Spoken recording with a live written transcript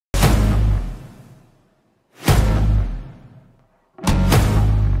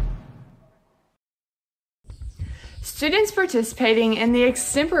Students participating in the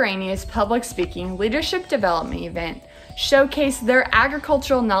Extemporaneous Public Speaking Leadership Development event showcase their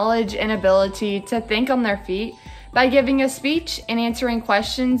agricultural knowledge and ability to think on their feet by giving a speech and answering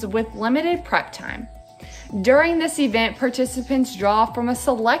questions with limited prep time. During this event, participants draw from a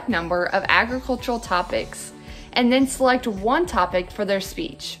select number of agricultural topics and then select one topic for their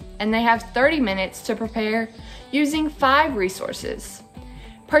speech, and they have 30 minutes to prepare using 5 resources.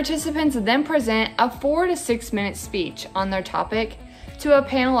 Participants then present a 4 to 6 minute speech on their topic to a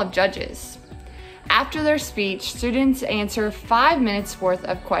panel of judges. After their speech, students answer 5 minutes worth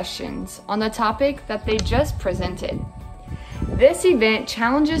of questions on the topic that they just presented. This event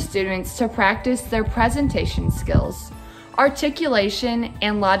challenges students to practice their presentation skills, articulation,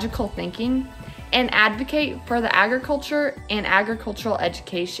 and logical thinking, and advocate for the agriculture and agricultural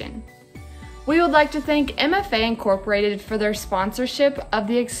education. We would like to thank MFA Incorporated for their sponsorship of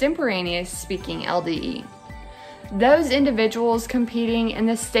the Extemporaneous Speaking LDE. Those individuals competing in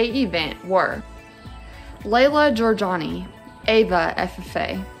the state event were Layla Georgiani, Ava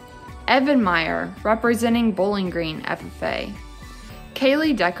FFA, Evan Meyer, representing Bowling Green FFA,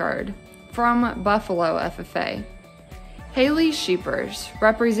 Kaylee Deckard, from Buffalo FFA, Haley Sheepers,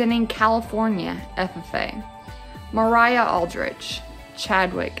 representing California FFA, Mariah Aldrich,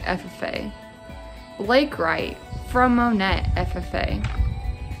 Chadwick FFA, Blake Wright, from Monette FFA,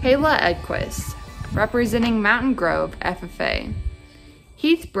 Hayla Edquist, representing Mountain Grove FFA,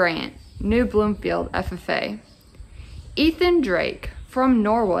 Heath Brandt, New Bloomfield FFA, Ethan Drake, from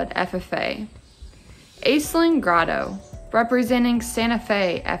Norwood FFA, Aislinn Grotto, representing Santa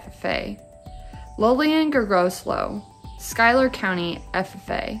Fe FFA, Lillian Gergoslo, Schuyler County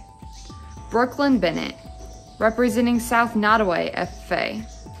FFA, Brooklyn Bennett, representing South Nottoway FFA,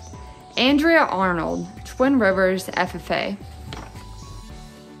 Andrea Arnold, Twin Rivers FFA.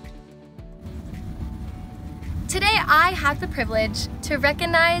 Today I have the privilege to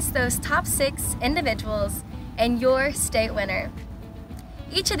recognize those top 6 individuals and your state winner.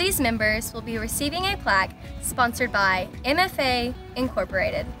 Each of these members will be receiving a plaque sponsored by MFA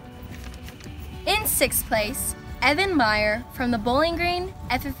Incorporated. In 6th place, Evan Meyer from the Bowling Green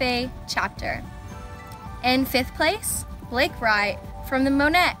FFA chapter. In 5th place, Blake Wright from the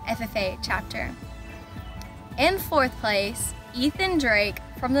Monette FFA chapter. In 4th place, Ethan Drake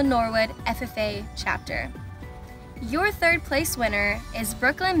from the Norwood FFA chapter. Your 3rd place winner is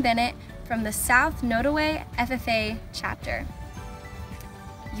Brooklyn Bennett from the South Nottoway FFA chapter.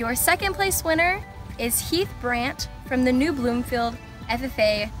 Your 2nd place winner is Heath Brandt from the New Bloomfield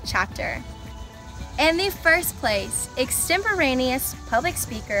FFA chapter. And the 1st place extemporaneous public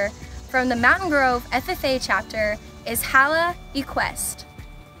speaker from the Mountain Grove FFA chapter is Hala Equest.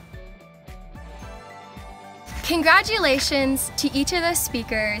 Congratulations to each of those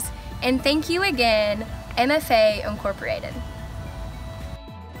speakers, and thank you again, MFA Incorporated.